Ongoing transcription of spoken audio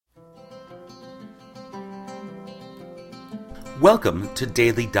Welcome to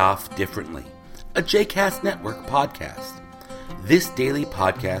Daily Daf Differently, a JCast Network podcast. This daily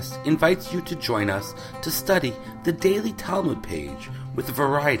podcast invites you to join us to study the daily Talmud page with a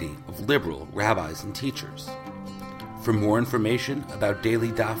variety of liberal rabbis and teachers. For more information about Daily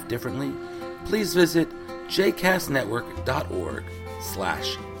Daf Differently, please visit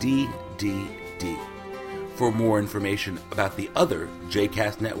jcastnetwork.org/DDD. For more information about the other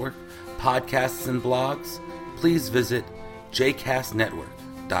JCast Network podcasts and blogs, please visit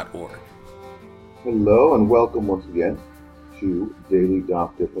jcastnetwork.org. Hello and welcome once again to Daily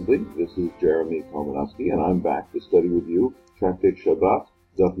Daf Differently. This is Jeremy Kalmanowski and I'm back to study with you Tractate Shabbat,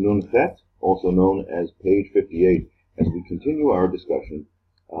 Daf Nun Chet, also known as page 58, as we continue our discussion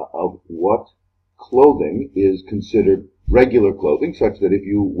of what clothing is considered regular clothing, such that if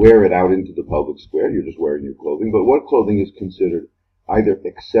you wear it out into the public square, you're just wearing your clothing, but what clothing is considered either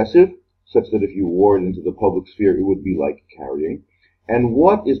excessive, such that if you wore it into the public sphere, it would be like carrying, and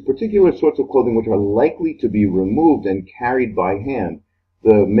what is particular sorts of clothing which are likely to be removed and carried by hand.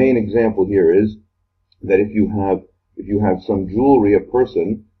 The main example here is that if you have some jewelry, a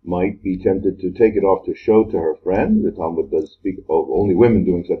person might be tempted to take it off to show to her friend. The Talmud does speak of only women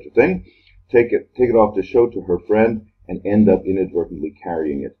doing such a thing. Take it off to show to her friend and end up inadvertently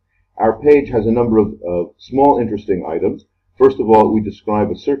carrying it. Our page has a number of small interesting items. First of all, we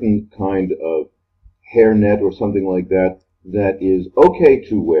describe a certain kind of hairnet or something like that is okay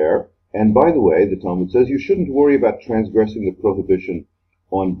to wear. And by the way, the Talmud says you shouldn't worry about transgressing the prohibition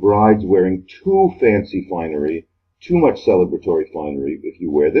on brides wearing too fancy finery, too much celebratory finery if you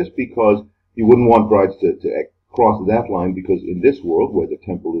wear this, because you wouldn't want brides to cross that line, because in this world where the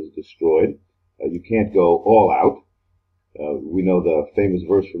temple is destroyed, you can't go all out. We know the famous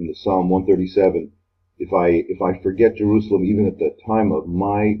verse from the Psalm 137, If I forget Jerusalem even at the time of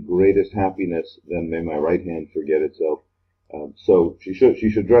my greatest happiness, then may my right hand forget itself. So she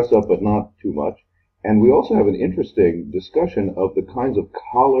should dress up, but not too much. And we also have an interesting discussion of the kinds of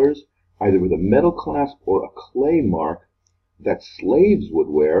collars, either with a metal clasp or a clay mark, that slaves would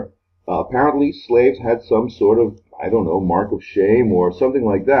wear. Apparently slaves had some sort of, mark of shame or something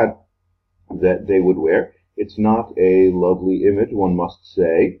like that they would wear. It's not a lovely image, one must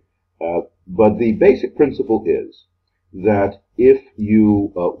say. But the basic principle is that if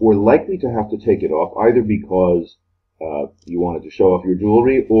you were likely to have to take it off, either because you wanted to show off your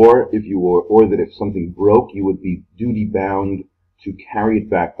jewelry, or that if something broke, you would be duty bound to carry it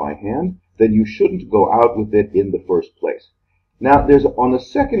back by hand, then you shouldn't go out with it in the first place. Now, there's on the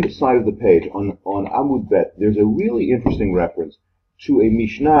second side of the page, on Amud Bet, there's a really interesting reference to a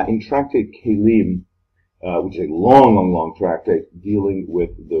Mishnah in Tractate Kelim, which is a long tractate dealing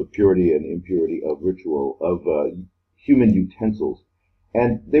with the purity and impurity of ritual, of human utensils.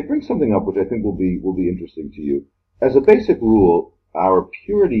 And they bring something up which I think will be interesting to you. As a basic rule, our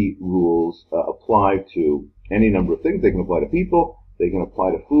purity rules apply to any number of things. They can apply to people, they can apply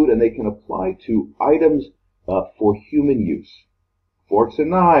to food, and they can apply to items for human use. Forks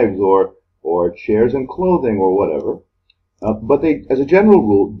and knives, or chairs and clothing, or whatever. But they, as a general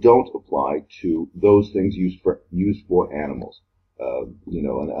rule, don't apply to those things used for animals.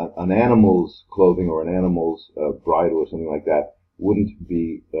 An animal's clothing or an animal's bridle or something like that wouldn't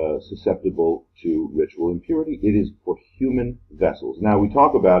be susceptible to ritual impurity. It is for human vessels. Now, we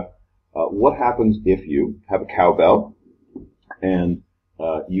talk about what happens if you have a cowbell and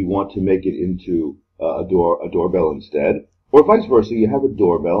you want to make it into a doorbell instead, or vice versa. You have a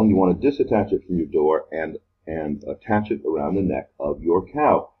doorbell and you want to disattach it from your door and attach it around the neck of your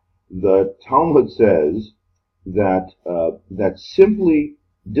cow. The Talmud says that simply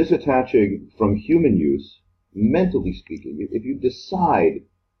disattaching from human use, mentally speaking, if you decide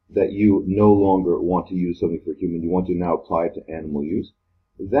that you no longer want to use something for human, you want to now apply it to animal use,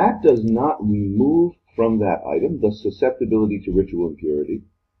 that does not remove from that item the susceptibility to ritual impurity.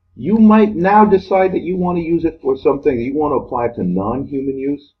 You might now decide that you want to use it for something, that you want to apply it to non-human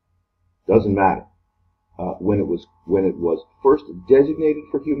use. Doesn't matter. When it was first designated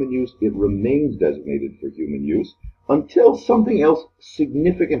for human use, it remains designated for human use until something else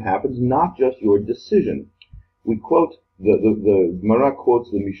significant happens, not just your decision. We quote, the Gemara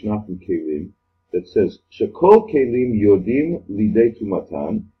quotes the Mishnah from Kelim that says, Shekol Kelim yodim lidei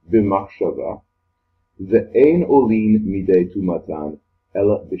tumatan b'machshava ve'ein olin midei tumatan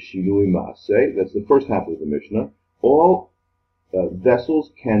ela b'shinui ma'aseh. That's the first half of the Mishnah. All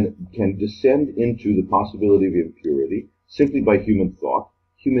vessels can descend into the possibility of impurity simply by human thought,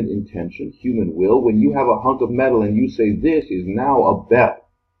 human intention, human will. When you have a hunk of metal and you say, this is now a bell,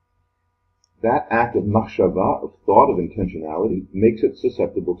 that act of machshava, of thought, of intentionality, makes it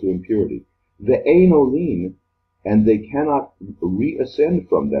susceptible to impurity. The ein olin, and they cannot reascend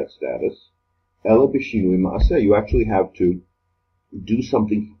from that status. Ela b'shinui ma'aseh. You actually have to do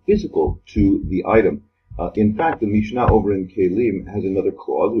something physical to the item. In fact, the Mishnah over in Kelim has another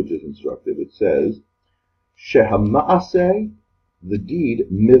clause which is instructive. It says, Shehama'aseh, the deed,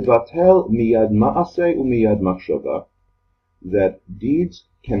 mivatel miyad ma'aseh umiyad machshava, that deeds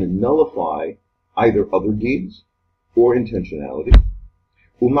can nullify either other deeds or intentionality.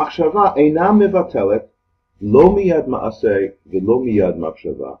 Umachshava eina mivatelet lo miyad ma'aseh velo miyad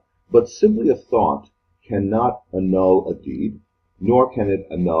machshava, but simply a thought cannot annul a deed, nor can it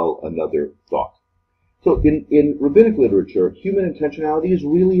annul another thought. So in rabbinic literature, human intentionality is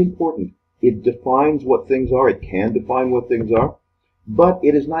really important. It defines what things are. It can define what things are, but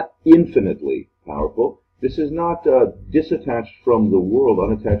it is not infinitely powerful. This is not disattached from the world,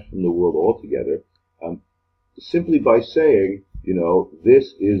 unattached from the world altogether. Simply by saying,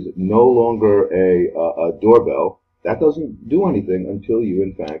 this is no longer a doorbell, that doesn't do anything until you,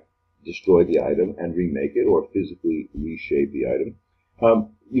 in fact, destroy the item and remake it or physically reshape the item.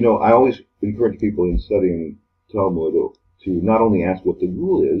 I always encourage people in studying Talmud to not only ask what the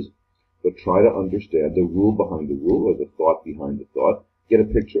rule is, but try to understand the rule behind the rule or the thought behind the thought. Get a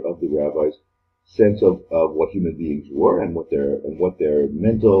picture of the rabbi's sense of what human beings were and what their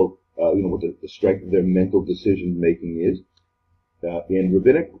mental, what the strength of their mental decision making is. In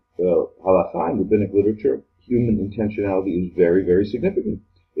rabbinic halakha, in rabbinic literature, human intentionality is very, very significant.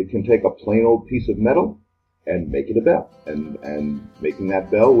 It can take a plain old piece of metal and make it a bell. And making that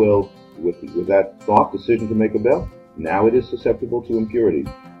bell will, with that thought, decision to make a bell, now it is susceptible to impurity.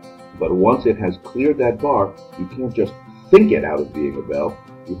 But once it has cleared that bar, you can't just think it out of being a bell.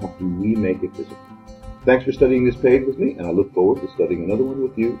 You have to remake it physically. Thanks for studying this page with me, and I look forward to studying another one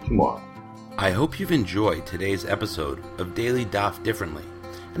with you tomorrow. I hope you've enjoyed today's episode of Daily Daf Differently,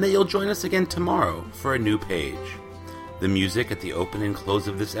 and that you'll join us again tomorrow for a new page. The music at the open and close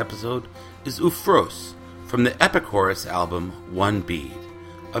of this episode is Ufros from the Epicurus album One Bead,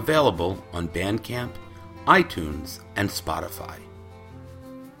 available on Bandcamp, iTunes, and Spotify.